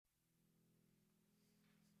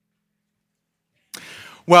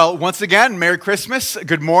Well, once again, Merry Christmas,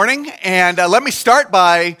 good morning, and let me start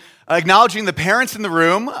by acknowledging the parents in the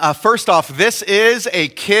room. First off, this is a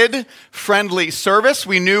kid-friendly service.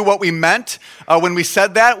 We knew what we meant when we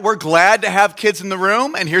said that. We're glad to have kids in the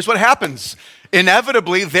room, and here's what happens.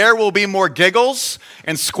 Inevitably, there will be more giggles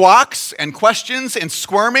and squawks and questions and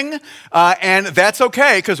squirming, and that's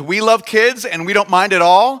okay because we love kids and we don't mind at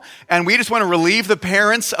all, and we just want to relieve the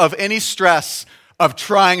parents of any stress of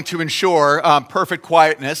trying to ensure perfect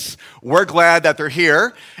quietness. We're glad that they're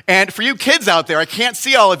here. And for you kids out there, I can't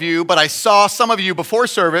see all of you, but I saw some of you before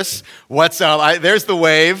service. What's up? There's the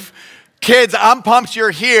wave. Kids, I'm pumped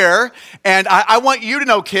you're here. And I want you to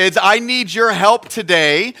know, kids, I need your help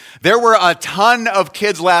today. There were a ton of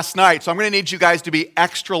kids last night, so I'm going to need you guys to be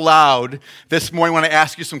extra loud this morning when I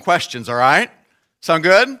ask you some questions, all right? Sound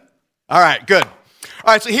good? All right, good. All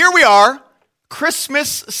right, so here we are,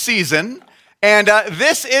 Christmas season. And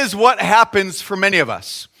this is what happens for many of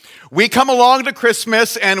us. We come along to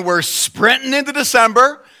Christmas and we're sprinting into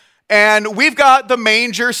December, and we've got the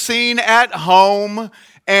manger scene at home,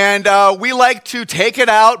 and we like to take it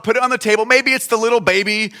out, put it on the table. Maybe it's the little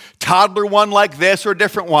baby toddler one like this or a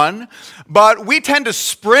different one, but we tend to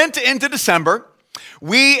sprint into December.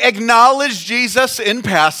 We acknowledge Jesus in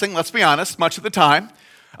passing, let's be honest, much of the time.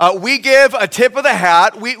 We give a tip of the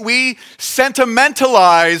hat. We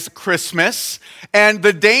sentimentalize Christmas. And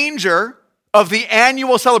the danger of the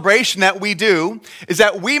annual celebration that we do is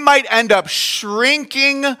that we might end up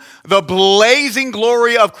shrinking the blazing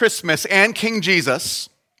glory of Christmas and King Jesus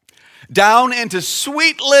down into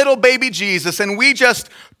sweet little baby Jesus. And we just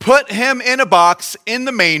put him in a box in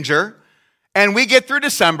the manger. And we get through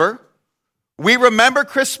December. We remember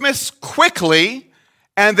Christmas quickly.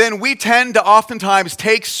 And then we tend to oftentimes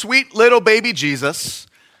take sweet little baby Jesus,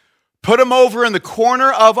 put him over in the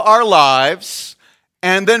corner of our lives,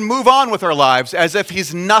 and then move on with our lives as if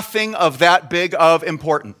he's nothing of that big of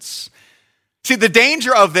importance. See, the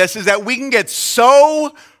danger of this is that we can get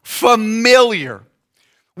so familiar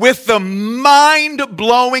with the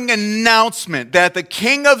mind-blowing announcement that the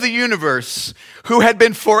King of the universe, who had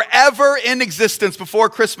been forever in existence before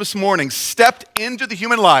Christmas morning, stepped into the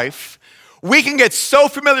human life. We can get so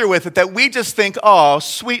familiar with it that we just think, oh,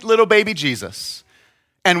 sweet little baby Jesus.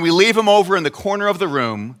 And we leave him over in the corner of the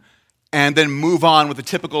room and then move on with the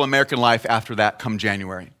typical American life after that come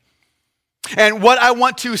January. And what I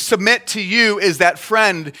want to submit to you is that,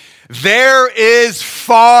 friend, there is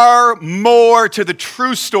far more to the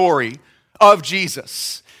true story of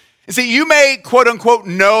Jesus. You see, you may, quote unquote,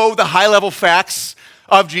 know the high-level facts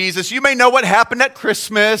of Jesus. You may know what happened at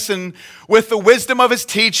Christmas and with the wisdom of his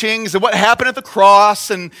teachings and what happened at the cross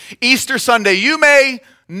and Easter Sunday. You may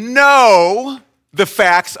know the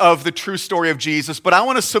facts of the true story of Jesus, but I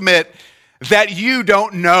want to submit that you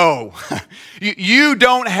don't know. You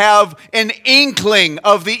don't have an inkling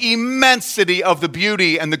of the immensity of the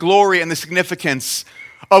beauty and the glory and the significance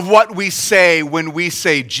of what we say when we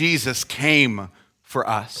say Jesus came for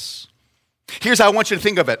us. Here's how I want you to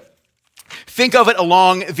think of it. Think of it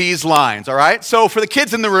along these lines, all right? So for the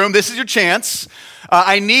kids in the room, this is your chance.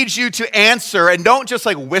 I need you to answer, and don't just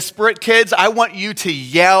like whisper it, kids. I want you to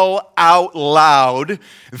yell out loud.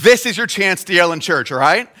 This is your chance to yell in church, all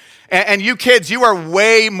right? And you kids, you are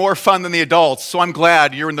way more fun than the adults, so I'm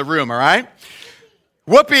glad you're in the room, all right?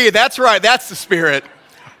 Whoopee, that's right, that's the spirit.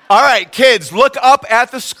 All right, kids, look up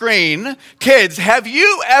at the screen. Kids, have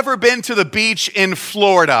you ever been to the beach in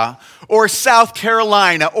Florida or South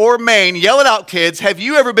Carolina or Maine? Yell it out, kids. Have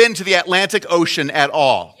you ever been to the Atlantic Ocean at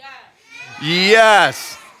all? Yes.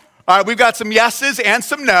 Yes. All right, we've got some yeses and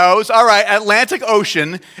some nos. All right, Atlantic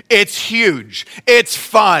Ocean, it's huge. It's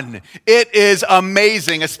fun. It is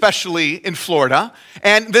amazing, especially in Florida.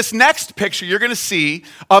 And this next picture, you're going to see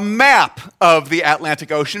a map of the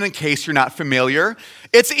Atlantic Ocean in case you're not familiar.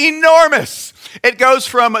 It's enormous. It goes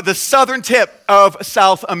from the southern tip of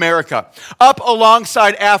South America, up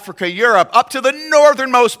alongside Africa, Europe, up to the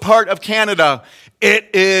northernmost part of Canada.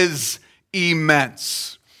 It is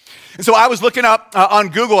immense. And so I was looking up on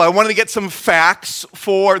Google. I wanted to get some facts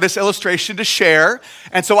for this illustration to share.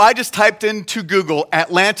 And so I just typed into Google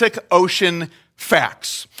Atlantic Ocean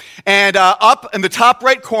facts. And up in the top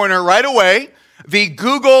right corner right away, the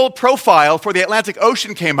Google profile for the Atlantic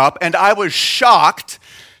Ocean came up, and I was shocked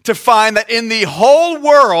to find that in the whole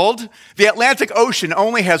world, the Atlantic Ocean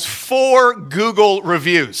only has 4 Google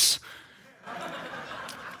reviews.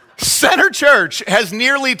 Center Church has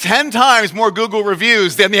nearly 10 times more Google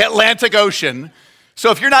reviews than the Atlantic Ocean.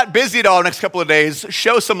 So if you're not busy at all the next couple of days,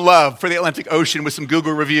 show some love for the Atlantic Ocean with some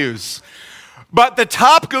Google reviews. But the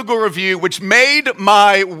top Google review, which made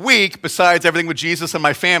my week, besides everything with Jesus and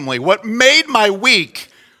my family, what made my week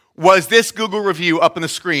was this Google review up on the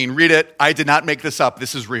screen. Read it. I did not make this up.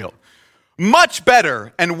 This is real. Much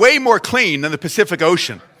better and way more clean than the Pacific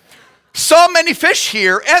Ocean. So many fish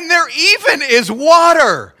here, and there even is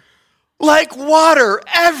water. Like water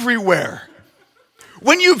everywhere.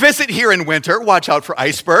 When you visit here in winter, watch out for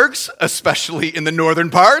icebergs, especially in the northern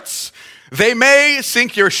parts. They may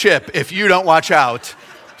sink your ship if you don't watch out.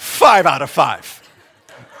 5 out of 5.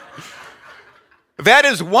 That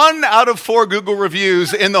is 1 out of 4 Google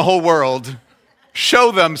reviews in the whole world.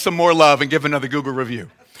 Show them some more love and give another Google review.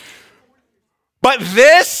 But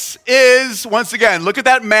this is, once again, look at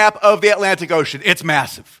that map of the Atlantic Ocean. It's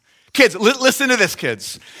massive. Kids, listen to this,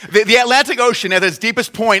 kids. The Atlantic Ocean at its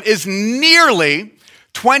deepest point is nearly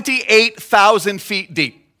 28,000 feet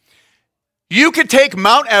deep. You could take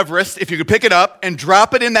Mount Everest, if you could pick it up, and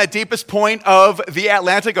drop it in that deepest point of the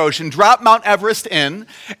Atlantic Ocean, drop Mount Everest in,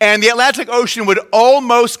 and the Atlantic Ocean would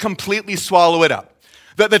almost completely swallow it up.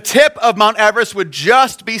 The tip of Mount Everest would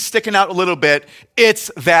just be sticking out a little bit.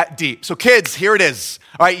 It's that deep. So kids, here it is.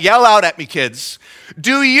 All right, yell out at me, kids.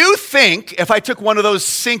 Do you think, if I took one of those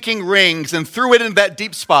sinking rings and threw it in that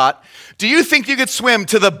deep spot, do you think you could swim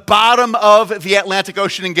to the bottom of the Atlantic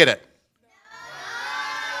Ocean and get it?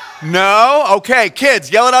 No? Okay,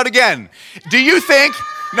 kids, yell it out again. Do you think?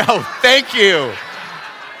 No, thank you.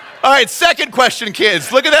 All right, second question,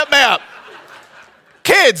 kids. Look at that map.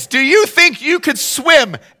 Kids, do you think you could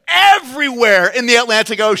swim everywhere in the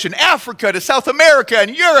Atlantic Ocean? Africa to South America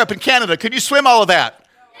and Europe and Canada. Could you swim all of that?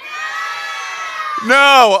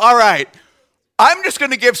 No. All right. I'm just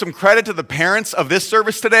going to give some credit to the parents of this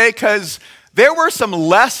service today because there were some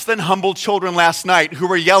less than humble children last night who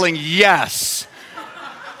were yelling, yes.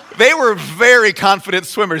 They were very confident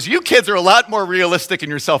swimmers. You kids are a lot more realistic in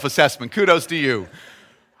your self-assessment. Kudos to you.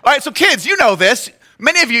 All right, so kids, you know this.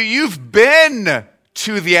 Many of you, you've been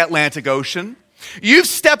to the Atlantic Ocean. You've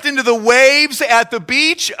stepped into the waves at the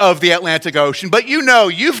beach of the Atlantic Ocean, but you know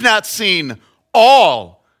you've not seen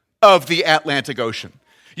all of the Atlantic Ocean.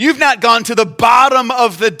 You've not gone to the bottom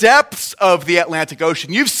of the depths of the Atlantic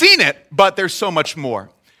Ocean. You've seen it, but there's so much more.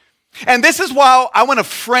 And this is why I want to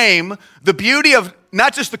frame the beauty of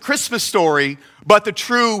not just the Christmas story, but the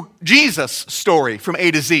true Jesus story from A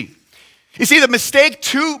to Z. You see, the mistake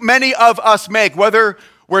too many of us make, whether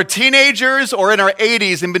we're teenagers or in our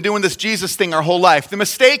 80s and been doing this Jesus thing our whole life, the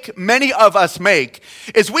mistake many of us make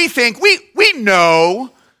is we think we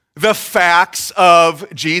know the facts of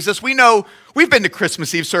Jesus. We know we've been to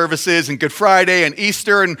Christmas Eve services and Good Friday and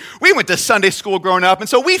Easter, and we went to Sunday school growing up, and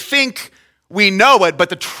so we think we know it, but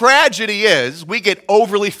the tragedy is we get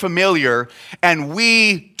overly familiar and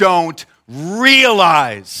we don't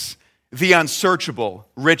realize the unsearchable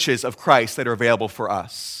riches of Christ that are available for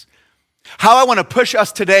us. How I want to push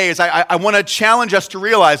us today is I want to challenge us to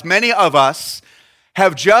realize many of us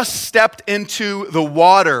have just stepped into the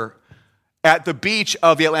water at the beach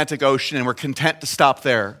of the Atlantic Ocean and we're content to stop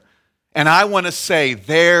there. And I want to say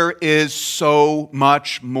there is so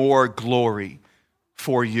much more glory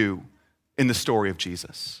for you in the story of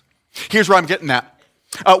Jesus. Here's where I'm getting at.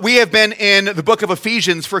 We have been in the book of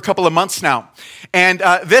Ephesians for a couple of months now. And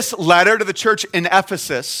this letter to the church in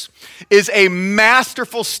Ephesus is a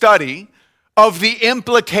masterful study of the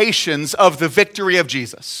implications of the victory of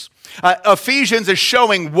Jesus. Ephesians is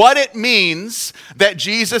showing what it means that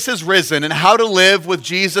Jesus is risen and how to live with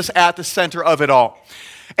Jesus at the center of it all.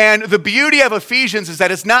 And the beauty of Ephesians is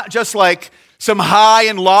that it's not just like some high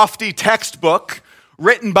and lofty textbook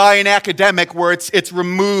written by an academic where it's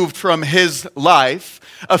removed from his life.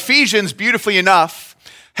 Ephesians, beautifully enough,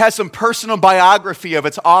 has some personal biography of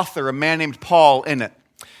its author, a man named Paul, in it.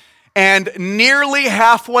 And nearly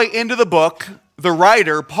halfway into the book, the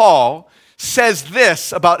writer, Paul, says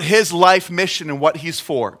this about his life mission and what he's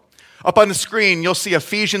for. Up on the screen, you'll see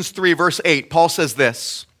Ephesians 3, verse 8. Paul says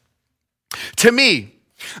this, "To me,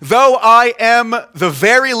 though I am the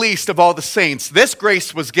very least of all the saints, this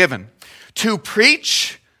grace was given, to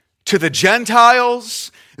preach to the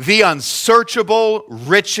Gentiles the unsearchable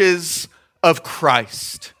riches of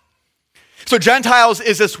Christ." So Gentiles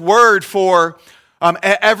is this word for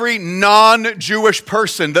every non-Jewish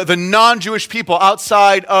person, the non-Jewish people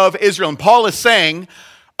outside of Israel. And Paul is saying,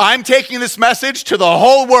 I'm taking this message to the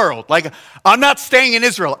whole world. Like, I'm not staying in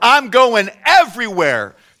Israel. I'm going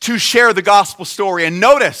everywhere to share the gospel story. And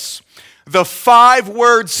notice the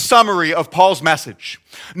 5-word summary of Paul's message.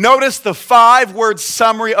 Notice the 5-word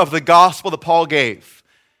summary of the gospel that Paul gave.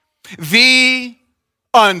 The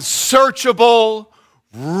unsearchable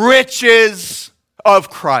riches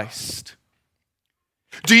of Christ.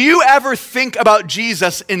 Do you ever think about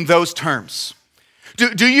Jesus in those terms?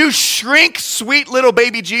 Do you shrink sweet little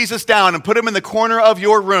baby Jesus down and put him in the corner of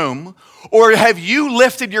your room? Or have you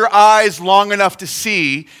lifted your eyes long enough to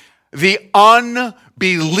see the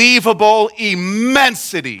unbelievable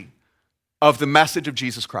immensity of the message of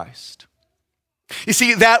Jesus Christ? You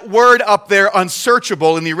see, that word up there,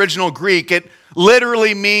 unsearchable, in the original Greek, it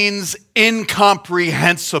literally means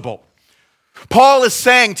incomprehensible. Paul is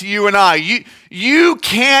saying to you and I, you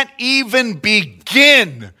can't even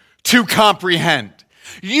begin to comprehend.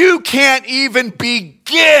 You can't even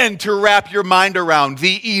begin to wrap your mind around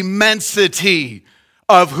the immensity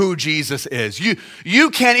of who Jesus is. You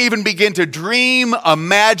can't even begin to dream,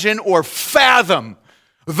 imagine, or fathom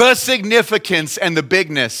the significance and the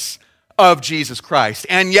bigness of Jesus Christ.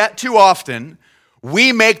 And yet, too often,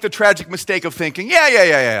 we make the tragic mistake of thinking,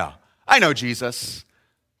 yeah, I know Jesus.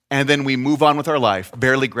 And then we move on with our life,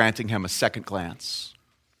 barely granting him a second glance.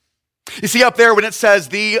 You see up there when it says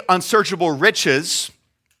the unsearchable riches,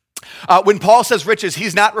 when Paul says riches,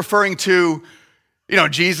 he's not referring to,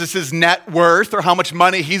 Jesus' net worth or how much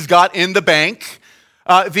money he's got in the bank.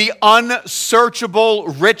 The unsearchable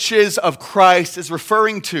riches of Christ is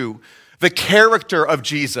referring to the character of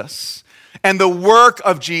Jesus and the work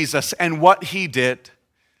of Jesus and what he did.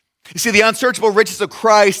 You see, the unsearchable riches of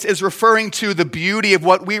Christ is referring to the beauty of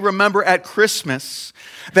what we remember at Christmas,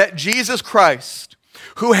 that Jesus Christ,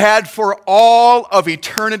 who had for all of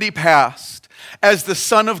eternity past as the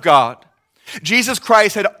Son of God, Jesus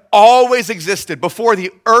Christ had always existed before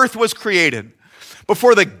the earth was created,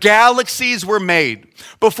 before the galaxies were made,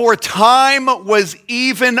 before time was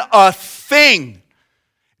even a thing.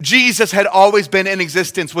 Jesus had always been in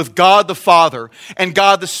existence with God the Father and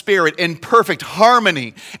God the Spirit in perfect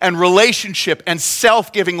harmony and relationship and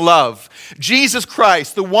self-giving love. Jesus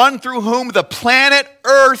Christ, the one through whom the planet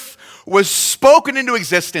Earth was spoken into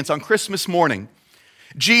existence on Christmas morning,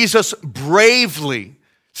 Jesus bravely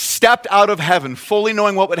stepped out of heaven, fully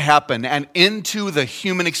knowing what would happen, and into the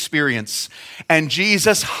human experience. And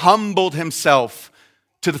Jesus humbled himself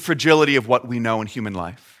to the fragility of what we know in human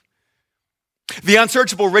life. The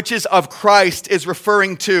unsearchable riches of Christ is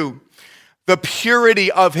referring to the purity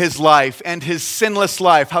of his life and his sinless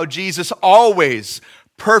life, how Jesus always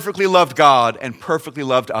perfectly loved God and perfectly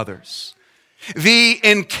loved others. The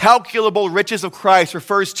incalculable riches of Christ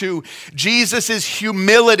refers to Jesus'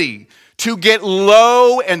 humility to get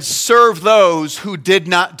low and serve those who did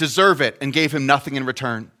not deserve it and gave him nothing in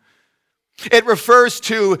return. It refers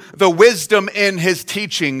to the wisdom in his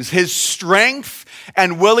teachings, his strength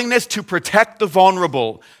and willingness to protect the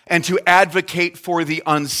vulnerable and to advocate for the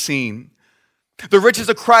unseen. The riches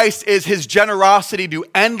of Christ is his generosity to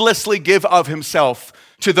endlessly give of himself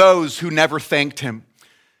to those who never thanked him.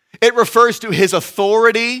 It refers to his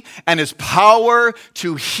authority and his power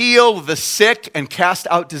to heal the sick and cast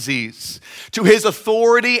out disease, to his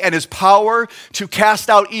authority and his power to cast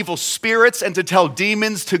out evil spirits and to tell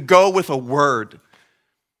demons to go with a word.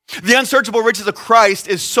 The unsearchable riches of Christ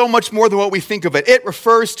is so much more than what we think of it. It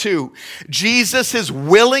refers to Jesus'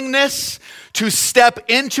 willingness to step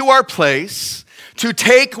into our place, to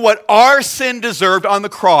take what our sin deserved on the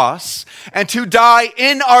cross, and to die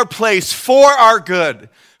in our place for our good,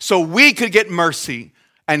 so we could get mercy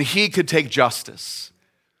and he could take justice.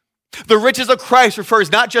 The riches of Christ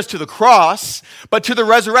refers not just to the cross, but to the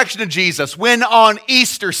resurrection of Jesus, when on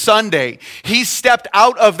Easter Sunday, he stepped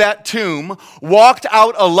out of that tomb, walked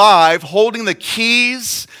out alive, holding the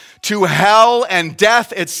keys to hell and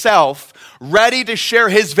death itself, ready to share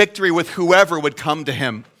his victory with whoever would come to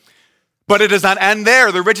him. But it does not end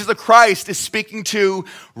there. The riches of Christ is speaking to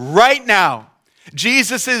right now.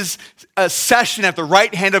 Jesus' session at the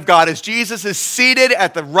right hand of God, as Jesus is seated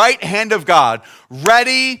at the right hand of God,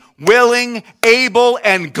 ready, willing, able,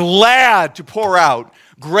 and glad to pour out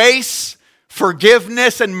grace,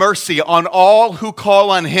 forgiveness, and mercy on all who call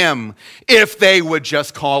on him, if they would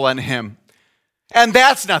just call on him. And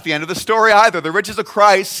that's not the end of the story either. The riches of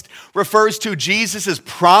Christ refers to Jesus'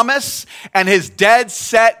 promise and his dead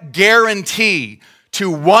set guarantee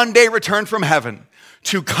to one day return from heaven,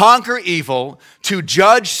 to conquer evil, to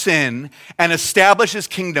judge sin, and establish his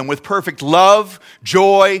kingdom with perfect love,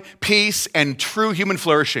 joy, peace, and true human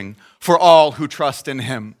flourishing for all who trust in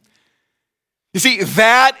him. You see,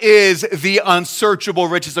 that is the unsearchable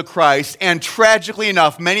riches of Christ, and tragically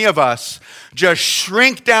enough, many of us just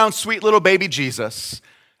shrink down sweet little baby Jesus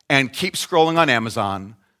and keep scrolling on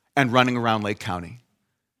Amazon and running around Lake County.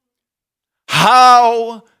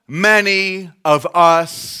 How many of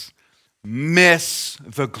us miss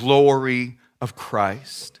the glory of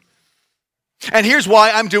Christ? And here's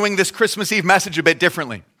why I'm doing this Christmas Eve message a bit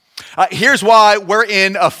differently. Here's why we're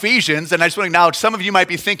in Ephesians, and I just want to acknowledge some of you might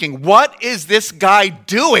be thinking, what is this guy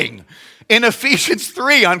doing in Ephesians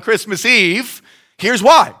 3 on Christmas Eve? Here's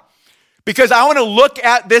why. Because I want to look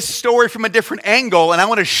at this story from a different angle, and I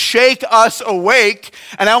want to shake us awake,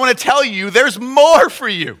 and I want to tell you there's more for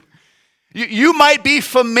you. You might be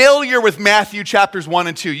familiar with Matthew chapters 1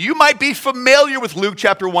 and 2. You might be familiar with Luke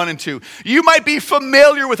chapter 1 and 2. You might be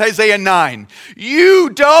familiar with Isaiah 9.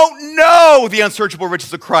 You don't know the unsearchable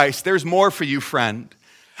riches of Christ. There's more for you, friend.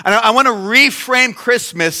 And I want to reframe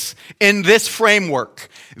Christmas in this framework.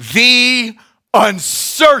 The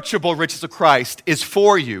unsearchable riches of Christ is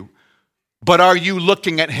for you, but are you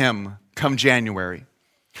looking at him come January?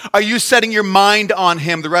 Are you setting your mind on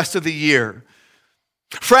him the rest of the year?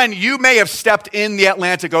 Friend, you may have stepped in the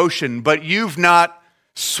Atlantic Ocean, but you've not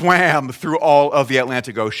swam through all of the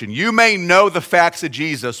Atlantic Ocean. You may know the facts of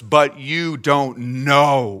Jesus, but you don't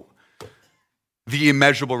know the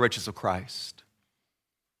immeasurable riches of Christ.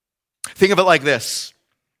 Think of it like this.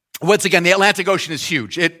 Once again, the Atlantic Ocean is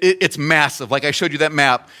huge. It's massive. Like I showed you that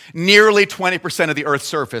map, nearly 20% of the Earth's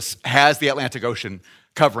surface has the Atlantic Ocean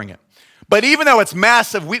covering it. But even though it's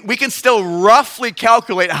massive, we can still roughly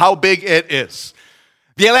calculate how big it is.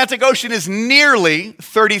 The Atlantic Ocean is nearly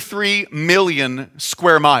 33 million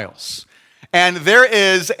square miles. And there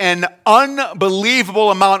is an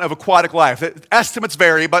unbelievable amount of aquatic life. Estimates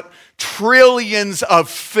vary, but trillions of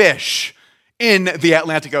fish in the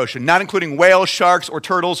Atlantic Ocean, not including whales, sharks, or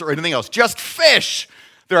turtles, or anything else. Just fish,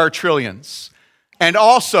 there are trillions. And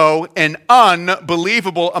also an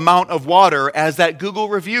unbelievable amount of water, as that Google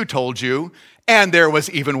review told you, and there was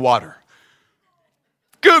even water.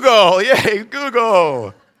 Google, yay,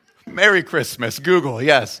 Google. Merry Christmas, Google,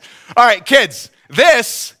 yes. All right, kids,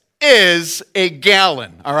 this is a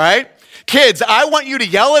gallon, all right? Kids, I want you to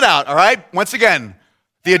yell it out, all right? Once again,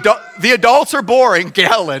 the adults are boring.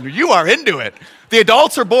 Gallon, you are into it. The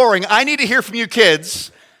adults are boring. I need to hear from you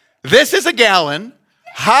kids. This is a gallon.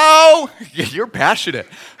 You're passionate.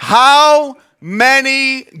 How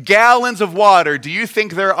many gallons of water do you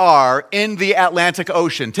think there are in the Atlantic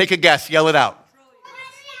Ocean? Take a guess, yell it out.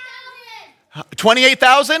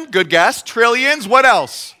 28,000, good guess. Trillions, what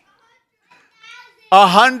else?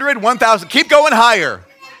 100, 1,000. Keep going higher.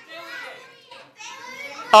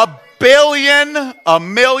 A billion, a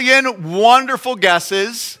million, wonderful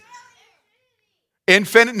guesses.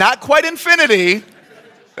 Not quite infinity.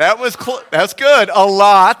 That's good. A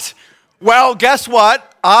lot. Well, guess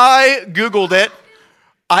what? I Googled it,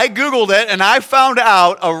 and I found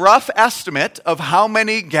out a rough estimate of how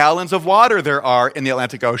many gallons of water there are in the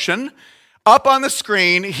Atlantic Ocean. Up on the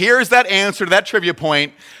screen, here's that answer to that trivia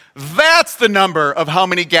point. That's the number of how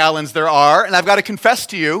many gallons there are. And I've got to confess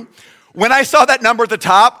to you, when I saw that number at the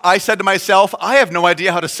top, I said to myself, I have no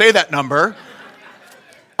idea how to say that number.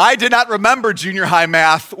 I did not remember junior high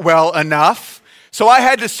math well enough. So I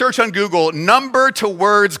had to search on Google, number to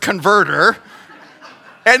words converter.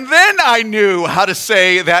 And then I knew how to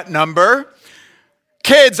say that number.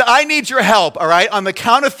 Kids, I need your help, all right? On the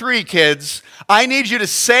count of 3, kids, I need you to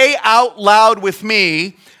say out loud with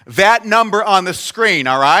me that number on the screen,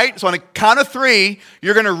 all right? So on the count of 3,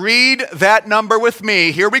 you're going to read that number with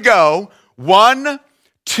me. Here we go. 1,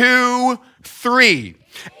 2, 3.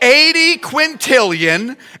 80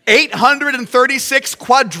 quintillion, 836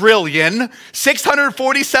 quadrillion,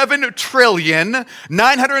 647 trillion,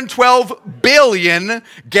 912 billion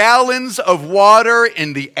gallons of water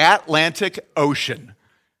in the Atlantic Ocean.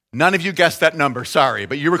 None of you guessed that number, sorry,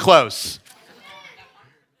 but you were close.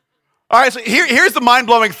 All right, so here's the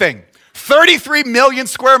mind-blowing thing. 33 million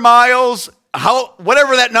square miles,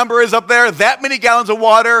 whatever that number is up there, that many gallons of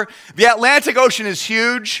water. The Atlantic Ocean is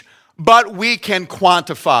huge, but we can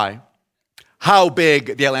quantify how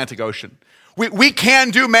big the Atlantic Ocean. We can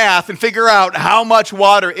do math and figure out how much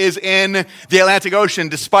water is in the Atlantic Ocean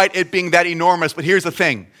despite it being that enormous. But here's the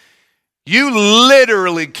thing. You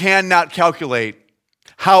literally cannot calculate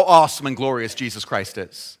how awesome and glorious Jesus Christ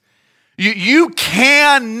is. You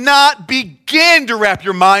cannot begin to wrap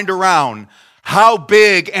your mind around how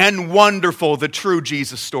big and wonderful the true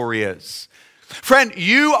Jesus story is. Friend,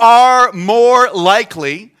 you are more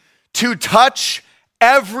likely to touch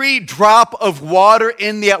every drop of water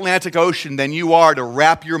in the Atlantic Ocean than you are to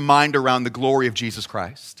wrap your mind around the glory of Jesus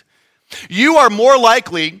Christ. You are more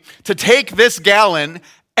likely to take this gallon,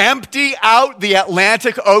 empty out the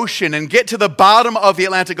Atlantic Ocean, and get to the bottom of the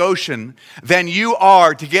Atlantic Ocean than you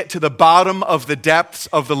are to get to the bottom of the depths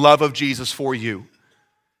of the love of Jesus for you.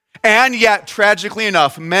 And yet, tragically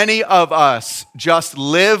enough, many of us just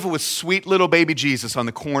live with sweet little baby Jesus on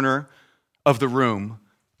the corner of the room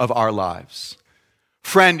of our lives.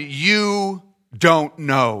 Friend, you don't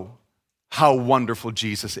know how wonderful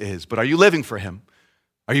Jesus is. But are you living for him?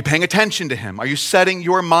 Are you paying attention to him? Are you setting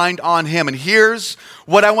your mind on him? And here's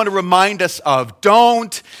what I want to remind us of.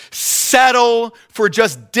 Don't settle for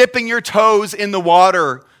just dipping your toes in the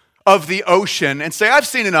water of the ocean and say, I've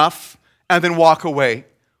seen enough, and then walk away.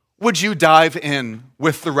 Would you dive in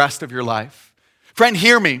with the rest of your life? Friend,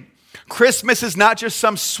 hear me. Christmas is not just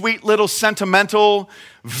some sweet little sentimental,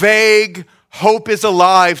 vague, hope is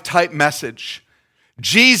alive type message.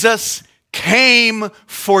 Jesus came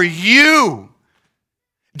for you.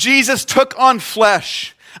 Jesus took on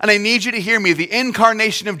flesh, and I need you to hear me. The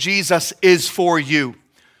incarnation of Jesus is for you.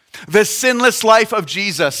 The sinless life of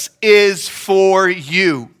Jesus is for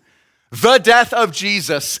you. The death of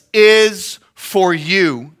Jesus is for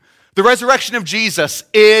you. The resurrection of Jesus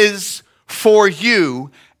is for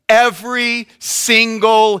you. Every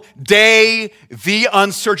single day, the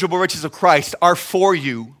unsearchable riches of Christ are for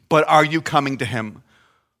you, but are you coming to him?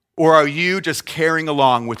 Or are you just carrying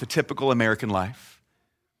along with the typical American life?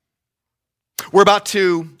 We're about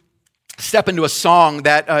to step into a song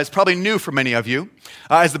that is probably new for many of you.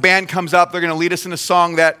 As the band comes up, they're going to lead us in a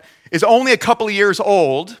song that is only a couple of years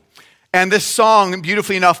old. And this song,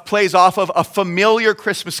 beautifully enough, plays off of a familiar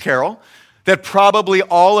Christmas carol that probably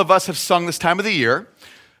all of us have sung this time of the year.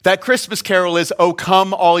 That Christmas carol is, O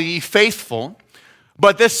Come All Ye Faithful.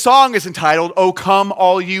 But this song is entitled, O Come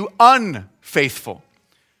All You Unfaithful.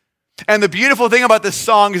 And the beautiful thing about this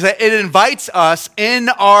song is that it invites us in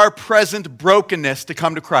our present brokenness to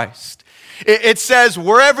come to Christ. It says,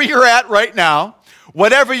 wherever you're at right now,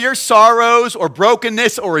 whatever your sorrows or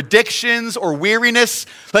brokenness or addictions or weariness,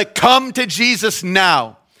 come to Jesus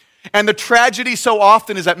now. And the tragedy so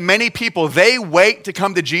often is that many people, they wait to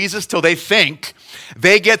come to Jesus till they think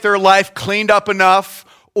they get their life cleaned up enough,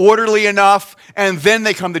 orderly enough, and then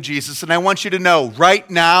they come to Jesus. And I want you to know right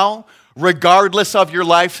now, regardless of your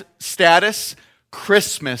life status,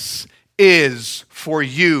 Christmas is for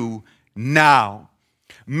you now.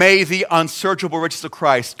 May the unsearchable riches of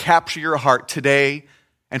Christ capture your heart today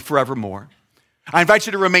and forevermore. I invite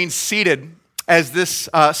you to remain seated as this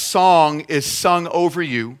song is sung over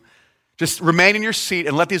you. Just remain in your seat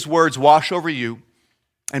and let these words wash over you,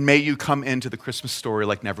 and may you come into the Christmas story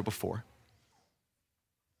like never before.